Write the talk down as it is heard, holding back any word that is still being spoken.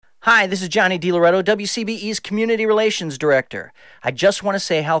Hi, this is Johnny DiLoretto, WCBE's Community Relations Director. I just want to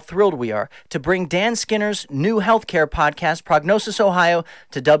say how thrilled we are to bring Dan Skinner's new healthcare podcast, Prognosis Ohio,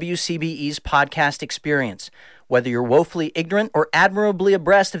 to WCBE's podcast experience. Whether you're woefully ignorant or admirably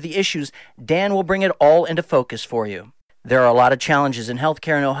abreast of the issues, Dan will bring it all into focus for you. There are a lot of challenges in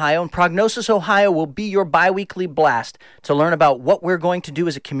healthcare in Ohio, and Prognosis Ohio will be your biweekly blast to learn about what we're going to do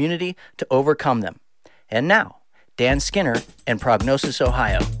as a community to overcome them. And now, Dan Skinner and Prognosis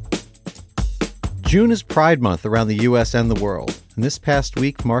Ohio. June is Pride Month around the U.S. and the world, and this past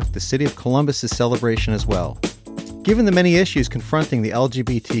week marked the city of Columbus's celebration as well. Given the many issues confronting the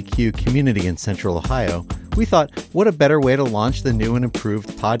LGBTQ community in Central Ohio, we thought, what a better way to launch the new and improved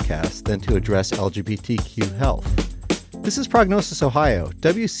podcast than to address LGBTQ health. This is Prognosis Ohio,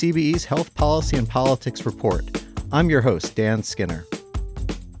 WCBE's Health Policy and Politics Report. I'm your host, Dan Skinner.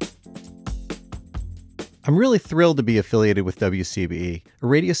 I'm really thrilled to be affiliated with WCBE, a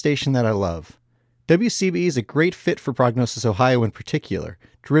radio station that I love. WCBE is a great fit for Prognosis Ohio in particular,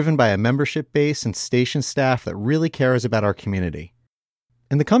 driven by a membership base and station staff that really cares about our community.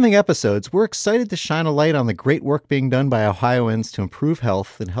 In the coming episodes, we're excited to shine a light on the great work being done by Ohioans to improve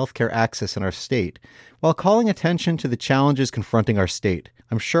health and healthcare access in our state, while calling attention to the challenges confronting our state.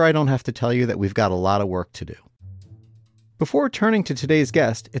 I'm sure I don't have to tell you that we've got a lot of work to do. Before turning to today's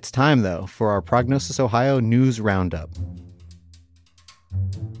guest, it's time, though, for our Prognosis Ohio News Roundup.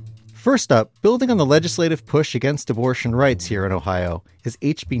 First up, building on the legislative push against abortion rights here in Ohio, is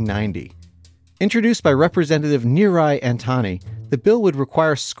HB 90. Introduced by Representative Neerai Antani, the bill would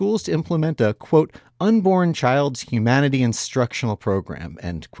require schools to implement a, quote, unborn child's humanity instructional program,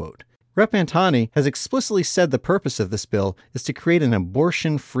 end quote. Rep. Antani has explicitly said the purpose of this bill is to create an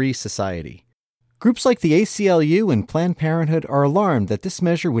abortion-free society. Groups like the ACLU and Planned Parenthood are alarmed that this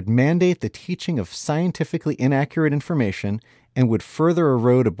measure would mandate the teaching of scientifically inaccurate information and would further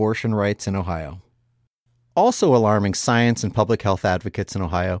erode abortion rights in Ohio. Also alarming science and public health advocates in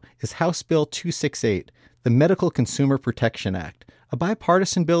Ohio is House Bill 268, the Medical Consumer Protection Act, a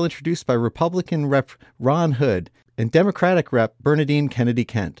bipartisan bill introduced by Republican Rep. Ron Hood and Democratic Rep. Bernadine Kennedy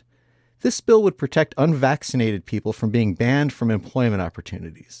Kent. This bill would protect unvaccinated people from being banned from employment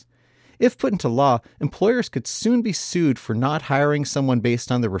opportunities. If put into law, employers could soon be sued for not hiring someone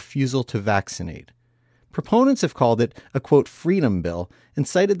based on their refusal to vaccinate. Proponents have called it a, quote, freedom bill and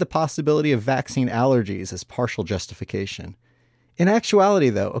cited the possibility of vaccine allergies as partial justification. In actuality,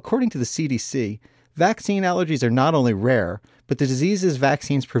 though, according to the CDC, vaccine allergies are not only rare, but the diseases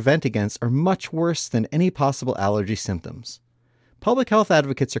vaccines prevent against are much worse than any possible allergy symptoms. Public health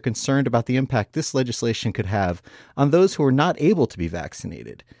advocates are concerned about the impact this legislation could have on those who are not able to be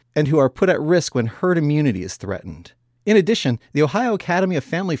vaccinated and who are put at risk when herd immunity is threatened. In addition, the Ohio Academy of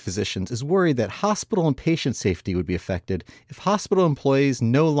Family Physicians is worried that hospital and patient safety would be affected if hospital employees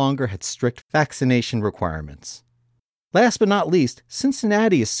no longer had strict vaccination requirements. Last but not least,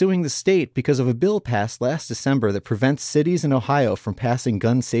 Cincinnati is suing the state because of a bill passed last December that prevents cities in Ohio from passing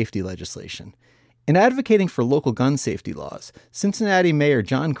gun safety legislation. In advocating for local gun safety laws, Cincinnati Mayor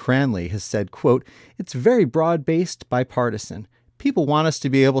John Cranley has said, quote, it's very broad-based, bipartisan. People want us to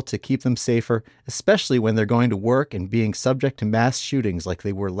be able to keep them safer, especially when they're going to work and being subject to mass shootings like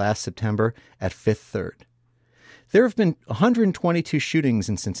they were last September at Fifth Third. There have been 122 shootings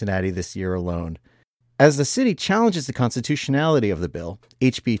in Cincinnati this year alone. As the city challenges the constitutionality of the bill,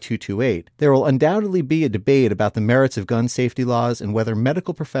 HB 228, there will undoubtedly be a debate about the merits of gun safety laws and whether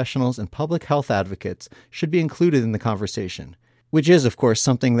medical professionals and public health advocates should be included in the conversation, which is, of course,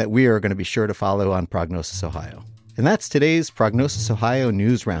 something that we are going to be sure to follow on Prognosis Ohio. And that's today's Prognosis Ohio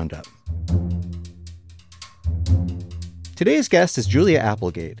News Roundup. Today's guest is Julia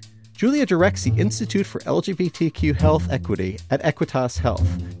Applegate. Julia directs the Institute for LGBTQ Health Equity at Equitas Health.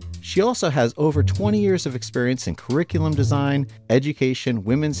 She also has over 20 years of experience in curriculum design, education,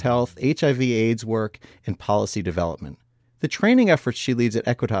 women's health, HIV/AIDS work, and policy development. The training efforts she leads at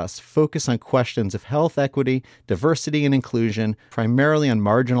Equitas focus on questions of health equity, diversity, and inclusion, primarily on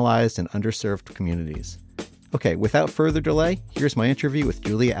marginalized and underserved communities. Okay, without further delay, here's my interview with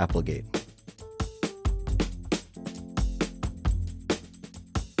Julia Applegate.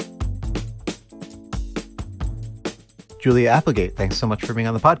 Julia Applegate, thanks so much for being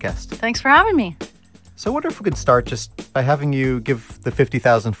on the podcast. Thanks for having me. So I wonder if we could start just by having you give the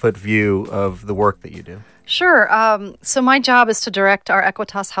 50,000-foot view of the work that you do. Sure. So my job is to direct our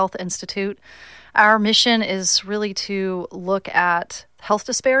Equitas Health Institute. Our mission is really to look at health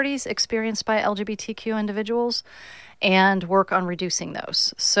disparities experienced by LGBTQ individuals and work on reducing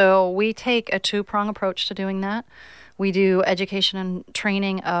those. So we take a two-prong approach to doing that. We do education and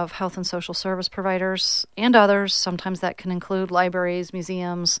training of health and social service providers and others. Sometimes that can include libraries,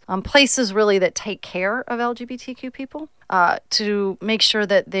 museums, places really that take care of LGBTQ people, to make sure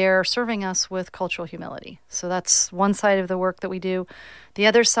that they're serving us with cultural humility. So that's one side of the work that we do. The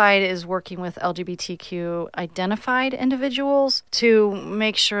other side is working with LGBTQ identified individuals to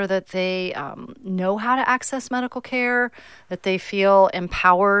make sure that they know how to access medical care, that they feel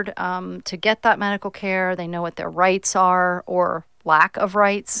empowered to get that medical care, they know what their rights are or lack of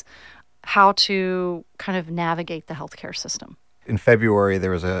rights, how to kind of navigate the healthcare system. In February,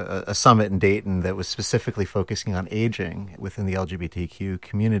 there was a summit in Dayton that was specifically focusing on aging within the LGBTQ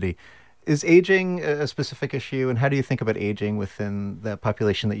community. Is aging a specific issue, and how do you think about aging within the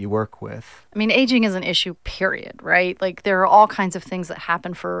population that you work with? I mean, aging is an issue, period, right? Like, there are all kinds of things that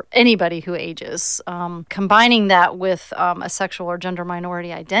happen for anybody who ages. Combining that with a sexual or gender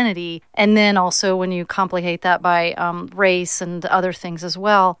minority identity, and then also when you complicate that by race and other things as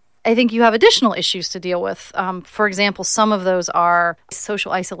well, I think you have additional issues to deal with. For example, some of those are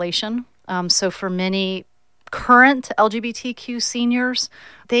social isolation. So for many current LGBTQ seniors,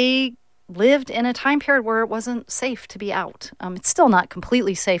 they lived in a time period where it wasn't safe to be out. It's still not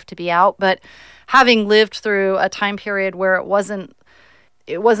completely safe to be out, but having lived through a time period where it wasn't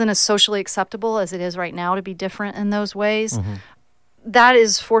as socially acceptable as it is right now to be different in those ways, that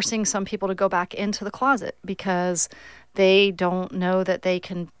is forcing some people to go back into the closet because they don't know that they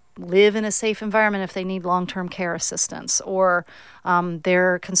can live in a safe environment if they need long-term care assistance, or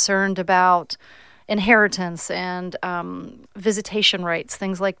they're concerned about inheritance and visitation rights,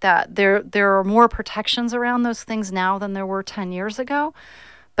 things like that. There are more protections around those things now than there were 10 years ago,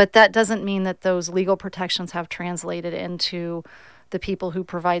 but that doesn't mean that those legal protections have translated into the people who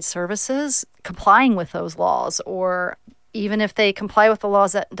provide services complying with those laws, or even if they comply with the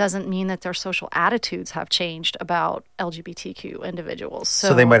laws, that doesn't mean that their social attitudes have changed about LGBTQ individuals.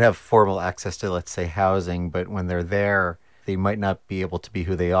 So they might have formal access to, let's say, housing, but when they're there, they might not be able to be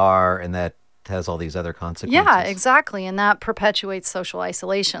who they are, and that has all these other consequences. Yeah, exactly. And that perpetuates social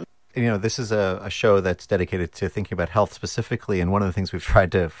isolation. You know, this is a show that's dedicated to thinking about health specifically, and one of the things we've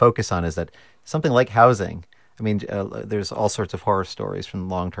tried to focus on is that something like housing, I mean, there's all sorts of horror stories from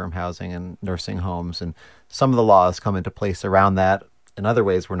long-term housing and nursing homes, and some of the laws come into place around that. In other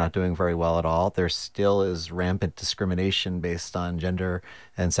ways, we're not doing very well at all. There still is rampant discrimination based on gender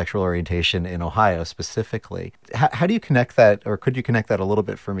and sexual orientation in Ohio specifically. How do you connect that, or could you connect that a little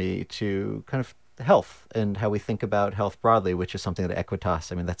bit for me to kind of health and how we think about health broadly, which is something that Equitas,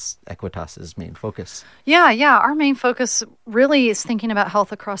 I mean, that's Equitas's main focus. Yeah. Our main focus really is thinking about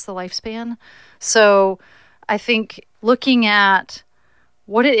health across the lifespan. So I think looking at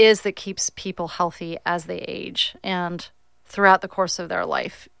what it is that keeps people healthy as they age and throughout the course of their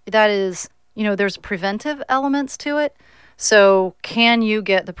life. That is, there's preventive elements to it. So can you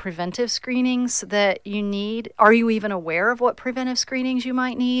get the preventive screenings that you need? Are you even aware of what preventive screenings you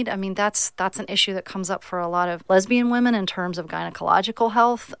might need? I mean, that's an issue that comes up for a lot of lesbian women in terms of gynecological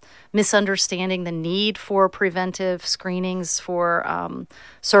health, misunderstanding the need for preventive screenings for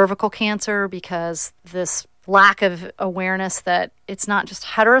cervical cancer, because this lack of awareness that it's not just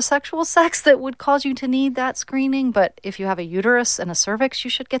heterosexual sex that would cause you to need that screening, but if you have a uterus and a cervix,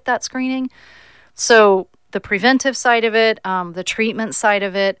 you should get that screening. So the preventive side of it, the treatment side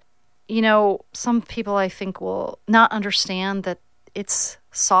of it, some people I think will not understand that it's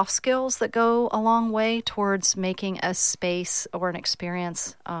soft skills that go a long way towards making a space or an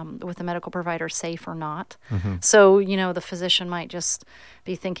experience with a medical provider safe or not. Mm-hmm. So, the physician might just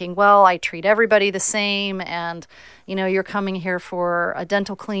be thinking, well, I treat everybody the same, and, you're coming here for a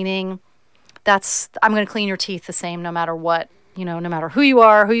dental cleaning. I'm going to clean your teeth the same no matter what, no matter who you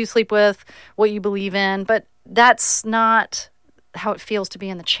are, who you sleep with, what you believe in. But that's not how it feels to be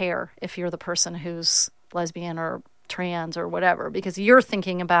in the chair if you're the person who's lesbian or trans or whatever, because you're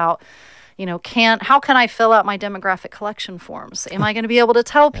thinking about, how can I fill out my demographic collection forms? Am I going to be able to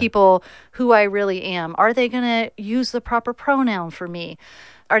tell people who I really am? Are they going to use the proper pronoun for me?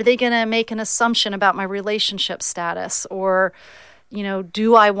 Are they going to make an assumption about my relationship status? Or,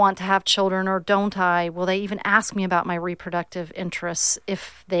 do I want to have children or don't I? Will they even ask me about my reproductive interests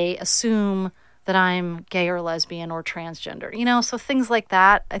if they assume that I'm gay or lesbian or transgender? So things like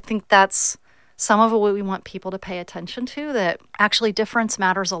that. I think that's some of what we want people to pay attention to, that actually difference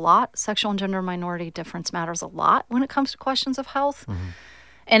matters a lot. Sexual and gender minority difference matters a lot when it comes to questions of health. Mm-hmm.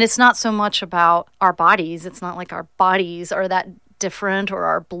 And it's not so much about our bodies. It's not like our bodies are that different or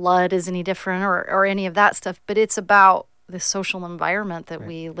our blood is any different or any of that stuff, but it's about the social environment that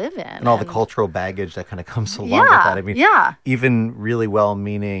we live in. And all the cultural baggage that kind of comes along with Yeah, that. I mean, yeah. even really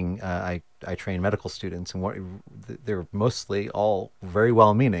well-meaning, I train medical students, and they're mostly all very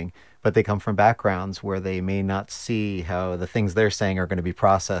well-meaning, but they come from backgrounds where they may not see how the things they're saying are going to be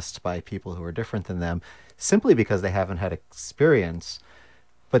processed by people who are different than them, simply because they haven't had experience.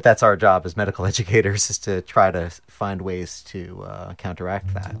 But that's our job as medical educators, is to try to find ways to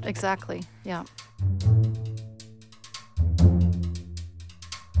counteract that. Exactly, yeah.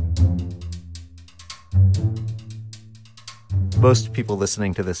 Most people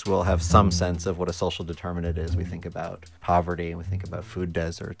listening to this will have some sense of what a social determinant is. We think about poverty and we think about food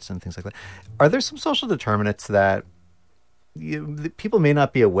deserts and things like that. Are there some social determinants that people may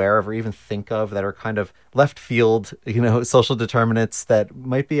not be aware of or even think of, that are kind of left field, social determinants that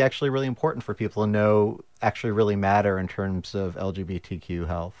might be actually really important for people to know, actually really matter in terms of LGBTQ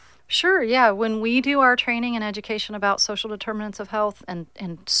health? Sure, yeah. When we do our training and education about social determinants of health and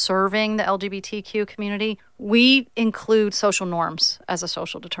serving the LGBTQ community, we include social norms as a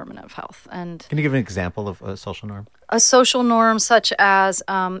social determinant of health. And can you give an example of a social norm? A social norm such as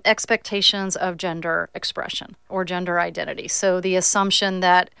expectations of gender expression or gender identity. So the assumption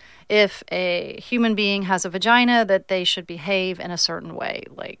that if a human being has a vagina, that they should behave in a certain way,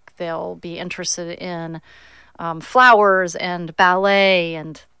 like they'll be interested in flowers and ballet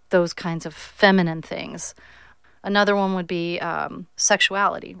and those kinds of feminine things. Another one would be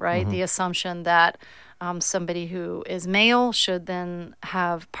sexuality, right? The assumption that somebody who is male should then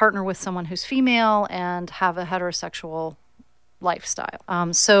partner with someone who's female and have a heterosexual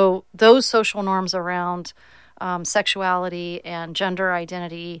lifestyle. So those social norms around sexuality and gender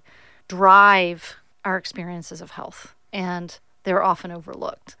identity drive our experiences of health, and they're often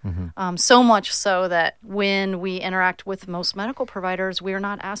overlooked. So much so that when we interact with most medical providers, we're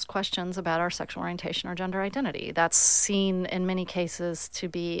not asked questions about our sexual orientation or gender identity. That's seen in many cases to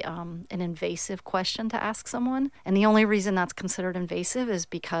be an invasive question to ask someone. And the only reason that's considered invasive is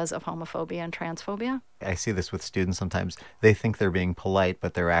because of homophobia and transphobia. I see this with students sometimes. They think they're being polite,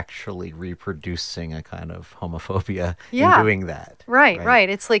 but they're actually reproducing a kind of homophobia in doing that. Right.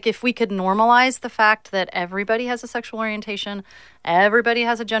 It's like if we could normalize the fact that everybody has a sexual orientation, everybody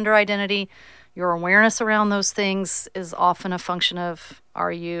has a gender identity, your awareness around those things is often a function of,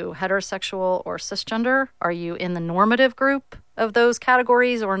 are you heterosexual or cisgender? Are you in the normative group of those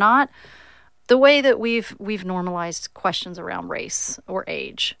categories or not? The way that we've normalized questions around race or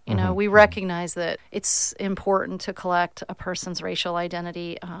age, we recognize that it's important to collect a person's racial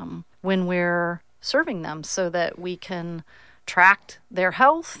identity when we're serving them, so that we can track their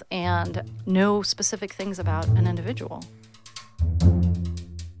health and know specific things about an individual.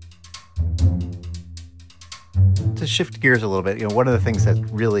 To shift gears a little bit, one of the things that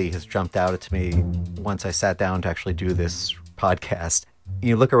really has jumped out at me once I sat down to actually do this podcast,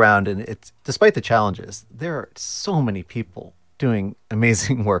 you look around and it's, despite the challenges, there are so many people doing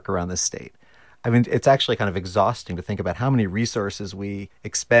amazing work around this state. I mean, it's actually kind of exhausting to think about how many resources we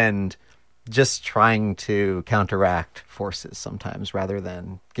expend just trying to counteract forces sometimes, rather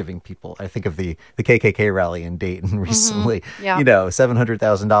than giving people. I think of the KKK rally in Dayton recently,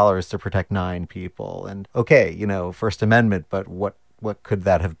 $700,000 to protect 9 people. And First Amendment, but what could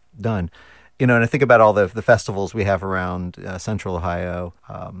that have done? And I think about all the festivals we have around Central Ohio.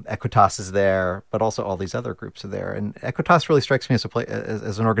 Equitas is there, but also all these other groups are there. And Equitas really strikes me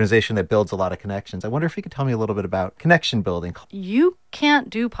as an organization that builds a lot of connections. I wonder if you could tell me a little bit about connection building. You can't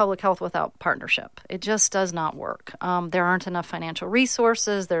do public health without partnership. It just does not work. There aren't enough financial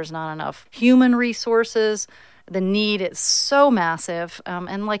resources. There's not enough human resources. The need is so massive.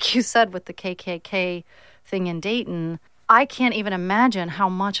 And like you said with the KKK thing in Dayton, I can't even imagine how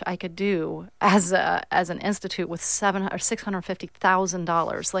much I could do as an institute with $700,000 or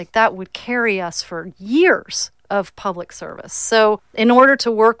 $650,000. Like, that would carry us for years of public service. So in order to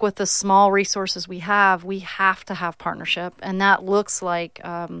work with the small resources we have to have partnership. And that looks like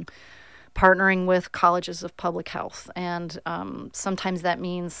partnering with colleges of public health. And sometimes that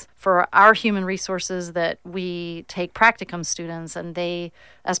means for our human resources that we take practicum students, and they,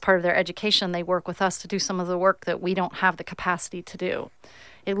 as part of their education, they work with us to do some of the work that we don't have the capacity to do.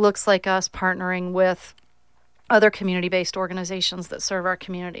 It looks like us partnering with other community-based organizations that serve our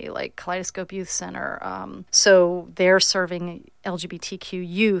community, like Kaleidoscope Youth Center. So they're serving LGBTQ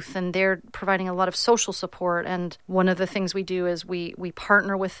youth, and they're providing a lot of social support. And one of the things we do is we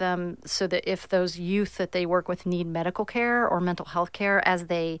partner with them so that if those youth that they work with need medical care or mental health care as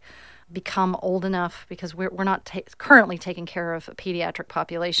they become old enough, because we're not currently taking care of a pediatric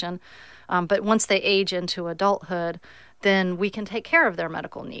population, but once they age into adulthood, then we can take care of their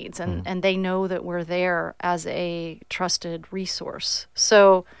medical needs. And they know that we're there as a trusted resource.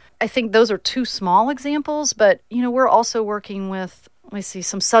 So I think those are two small examples, but, we're also working with,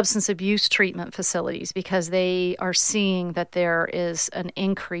 some substance abuse treatment facilities because they are seeing that there is an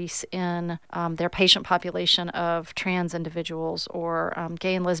increase in their patient population of trans individuals or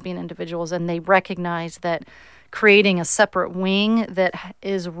gay and lesbian individuals, and they recognize that creating a separate wing that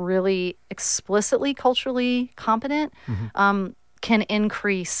is really explicitly culturally competent can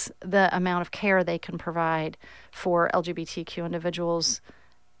increase the amount of care they can provide for LGBTQ individuals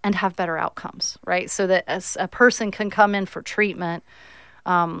and have better outcomes, right? So that as a person can come in for treatment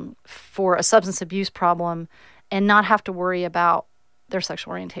for a substance abuse problem and not have to worry about their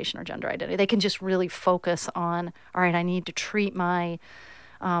sexual orientation or gender identity. They can just really focus on, all right, I need to treat my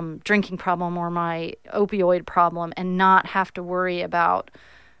drinking problem or my opioid problem and not have to worry about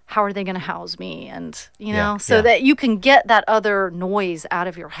how are they going to house me and, that you can get that other noise out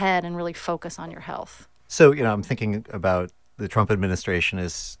of your head and really focus on your health. So, I'm thinking about the Trump administration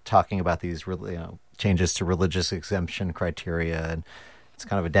is talking about these changes to religious exemption criteria, and it's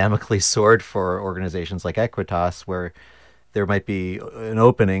kind of a Damocles sword for organizations like Equitas, where there might be an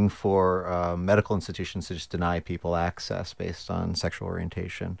opening for medical institutions to just deny people access based on sexual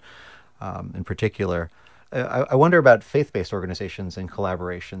orientation in particular. I wonder about faith-based organizations and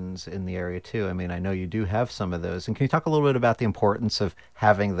collaborations in the area, too. I mean, I know you do have some of those. And can you talk a little bit about the importance of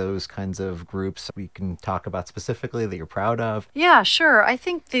having those kinds of groups we can talk about specifically that you're proud of? Yeah, sure. I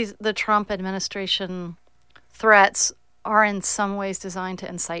think the Trump administration threats are in some ways designed to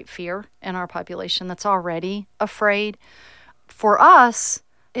incite fear in our population that's already afraid. For us,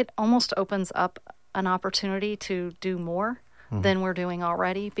 it almost opens up an opportunity to do more than we're doing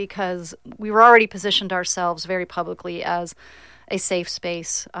already, because we were already positioned ourselves very publicly as a safe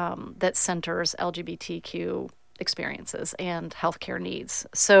space that centers LGBTQ experiences and healthcare needs.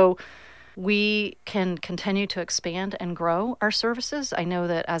 So we can continue to expand and grow our services. I know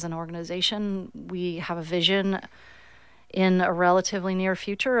that as an organization, we have a vision in a relatively near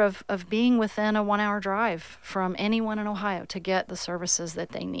future of being within a 1-hour drive from anyone in Ohio to get the services that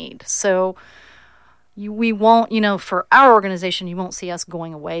they need. So we won't, for our organization, you won't see us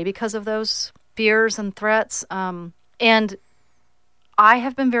going away because of those fears and threats. And I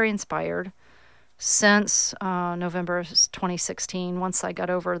have been very inspired since November 2016, once I got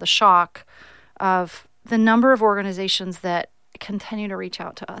over the shock of the number of organizations that continue to reach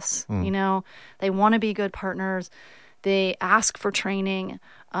out to us. They want to be good partners. They ask for training.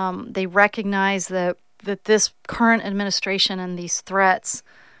 They recognize that this current administration and these threats,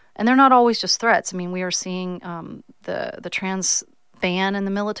 and they're not always just threats. I mean, we are seeing the trans ban in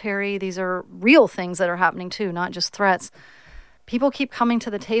the military. These are real things that are happening too, not just threats. People keep coming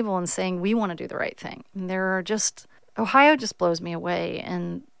to the table and saying, we want to do the right thing. And Ohio just blows me away.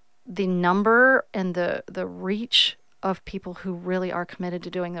 And the number and the reach of people who really are committed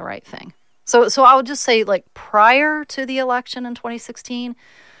to doing the right thing. So I would just say, prior to the election in 2016,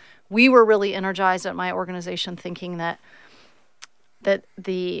 we were really energized at my organization thinking that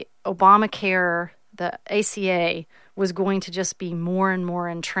the Obamacare, the ACA, was going to just be more and more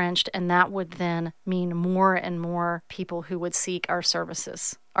entrenched, and that would then mean more and more people who would seek our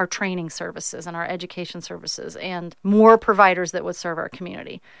services, our training services and our education services, and more providers that would serve our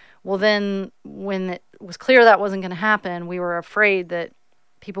community. Well, then when it was clear that wasn't going to happen, we were afraid that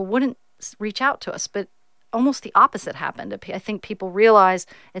people wouldn't reach out to us, but almost the opposite happened. I think people realize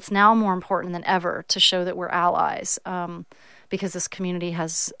it's now more important than ever to show that we're allies, because this community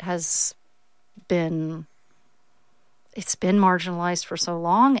has been marginalized for so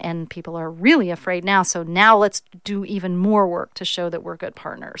long, and people are really afraid now. So now let's do even more work to show that we're good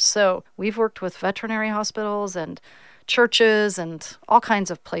partners. So we've worked with veterinary hospitals and churches and all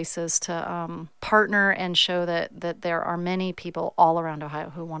kinds of places to partner and show that there are many people all around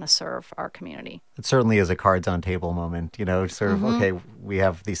Ohio who want to serve our community. It certainly is a cards on table moment, sort of, okay, we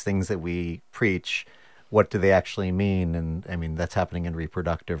have these things that we preach. What do they actually mean? And I mean, that's happening in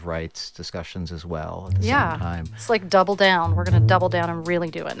reproductive rights discussions as well at the same time. It's like double down. We're going to double down and really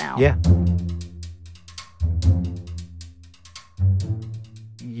do it now. Yeah.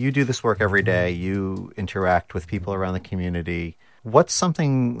 You do this work every day. You interact with people around the community. What's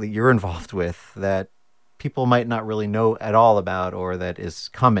something that you're involved with that people might not really know at all about, or that is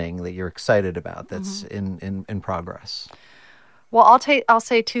coming that you're excited about, that's in progress? Well, I'll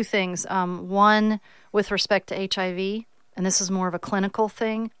say two things. One, with respect to HIV, and this is more of a clinical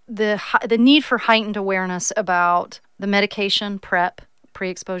thing, the need for heightened awareness about the medication PrEP,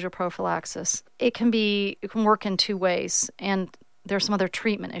 pre-exposure prophylaxis. It can work in two ways, and there's some other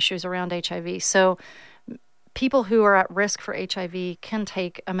treatment issues around HIV. So people who are at risk for HIV can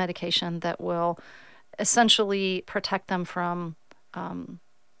take a medication that will essentially protect them from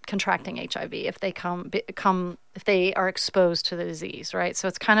contracting HIV if they if they are exposed to the disease, right? So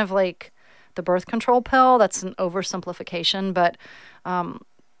it's kind of like the birth control pill. That's an oversimplification, but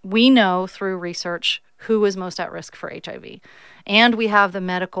we know through research who is most at risk for HIV, and we have the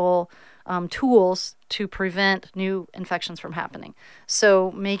medical tools to prevent new infections from happening.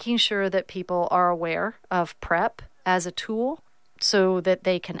 So making sure that people are aware of PrEP as a tool so that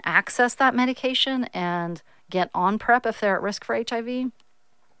they can access that medication and get on PrEP if they're at risk for HIV.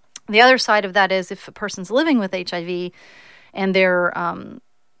 The other side of that is if a person's living with HIV and they're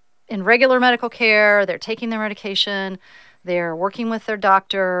in regular medical care, they're taking their medication, they're working with their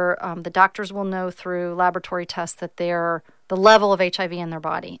doctor, the doctors will know through laboratory tests that they're the level of HIV in their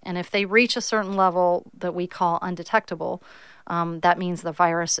body. And if they reach a certain level that we call undetectable, that means the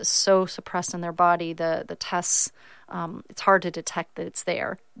virus is so suppressed in their body, the tests, it's hard to detect that it's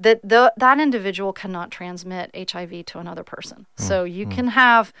there, that individual cannot transmit HIV to another person. So you can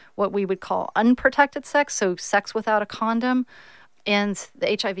have what we would call unprotected sex, so sex without a condom, and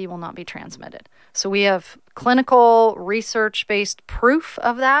the HIV will not be transmitted. So we have clinical research-based proof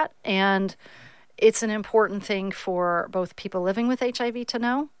of that, and it's an important thing for both people living with HIV to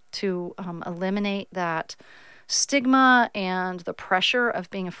know, to eliminate that stigma and the pressure of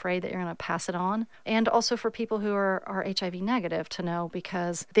being afraid that you're going to pass it on, and also for people who are HIV negative to know,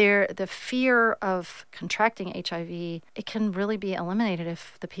 because the fear of contracting HIV, it can really be eliminated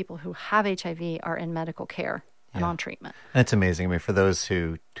if the people who have HIV are in medical care and on treatment. That's amazing. I mean, for those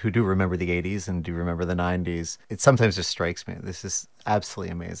who do remember the 80s and do remember the 90s, it sometimes just strikes me. This is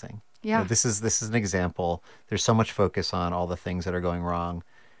absolutely amazing. Yeah. You know, this is an example. There's so much focus on all the things that are going wrong.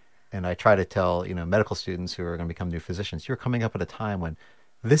 And I try to tell, medical students who are going to become new physicians, you're coming up at a time when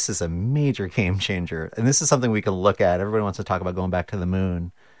this is a major game changer. And this is something we can look at. Everybody wants to talk about going back to the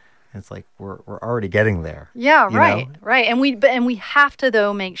moon. It's like we're already getting there. Yeah, right. And we have to,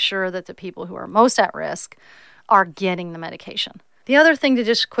 though, make sure that the people who are most at risk are getting the medication. The other thing to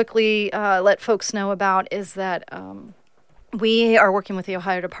just quickly let folks know about is that we are working with the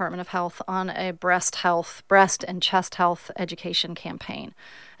Ohio Department of Health on a breast and chest health education campaign.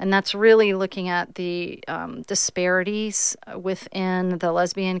 And that's really looking at the disparities within the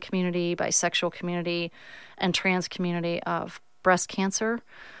lesbian community, bisexual community, and trans community of breast cancer.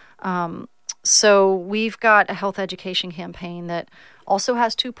 So we've got a health education campaign that also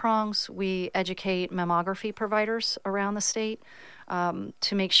has two prongs. We educate mammography providers around the state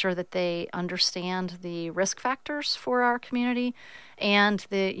to make sure that they understand the risk factors for our community and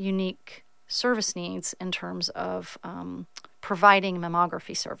the unique service needs in terms of providing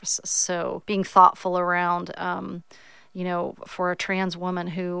mammography services. So being thoughtful around, for a trans woman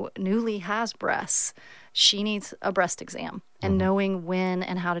who newly has breasts, she needs a breast exam, and knowing when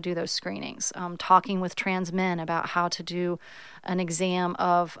and how to do those screenings. Talking with trans men about how to do an exam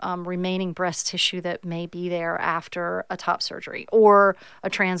of remaining breast tissue that may be there after a top surgery, or a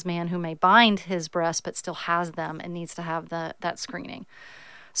trans man who may bind his breasts but still has them and needs to have that screening.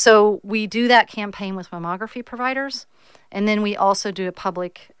 So we do that campaign with mammography providers, and then we also do a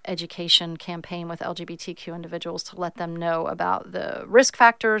public education campaign with LGBTQ individuals to let them know about the risk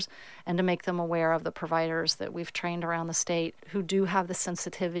factors and to make them aware of the providers that we've trained around the state who do have the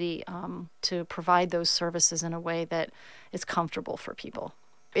sensitivity to provide those services in a way that is comfortable for people.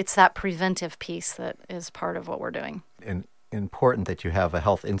 It's that preventive piece that is part of what we're doing. And important that you have a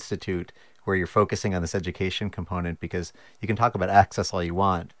health institute where you're focusing on this education component, because you can talk about access all you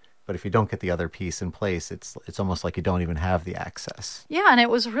want, but if you don't get the other piece in place, it's almost like you don't even have the access. Yeah, and it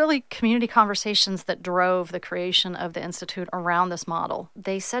was really community conversations that drove the creation of the Institute around this model.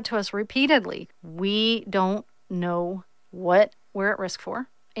 They said to us repeatedly, we don't know what we're at risk for,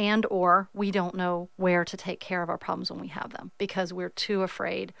 and or we don't know where to take care of our problems when we have them, because we're too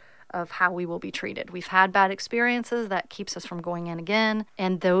afraid of how we will be treated. We've had bad experiences that keeps us from going in again,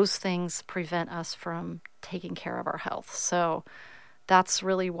 and those things prevent us from taking care of our health. So that's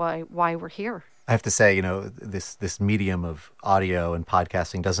really why we're here. I have to say, this medium of audio and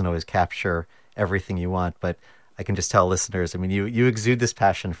podcasting doesn't always capture everything you want, but I can just tell listeners, you exude this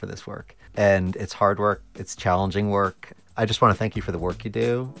passion for this work, and it's hard work, it's challenging work. I just want to thank you for the work you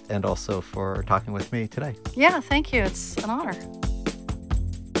do, and also for talking with me today. Yeah, thank you. It's an honor.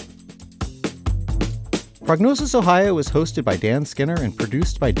 Prognosis Ohio is hosted by Dan Skinner and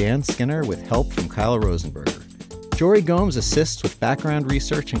produced by Dan Skinner with help from Kyle Rosenberger. Jory Gomes assists with background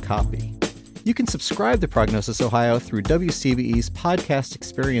research and copy. You can subscribe to Prognosis Ohio through WCBE's Podcast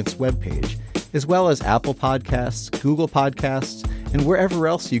Experience webpage, as well as Apple Podcasts, Google Podcasts, and wherever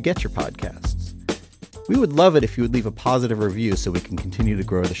else you get your podcasts. We would love it if you would leave a positive review so we can continue to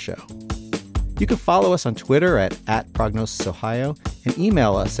grow the show. You can follow us on Twitter at @PrognosisOhio and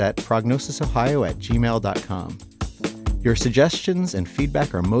email us at prognosisohio@gmail.com. Your suggestions and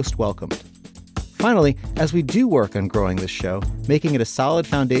feedback are most welcomed. Finally, as we do work on growing this show, making it a solid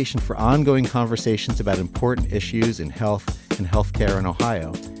foundation for ongoing conversations about important issues in health and healthcare in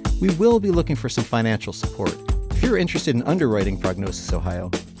Ohio, we will be looking for some financial support. If you're interested in underwriting Prognosis Ohio,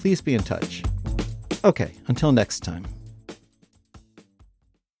 please be in touch. Okay, until next time.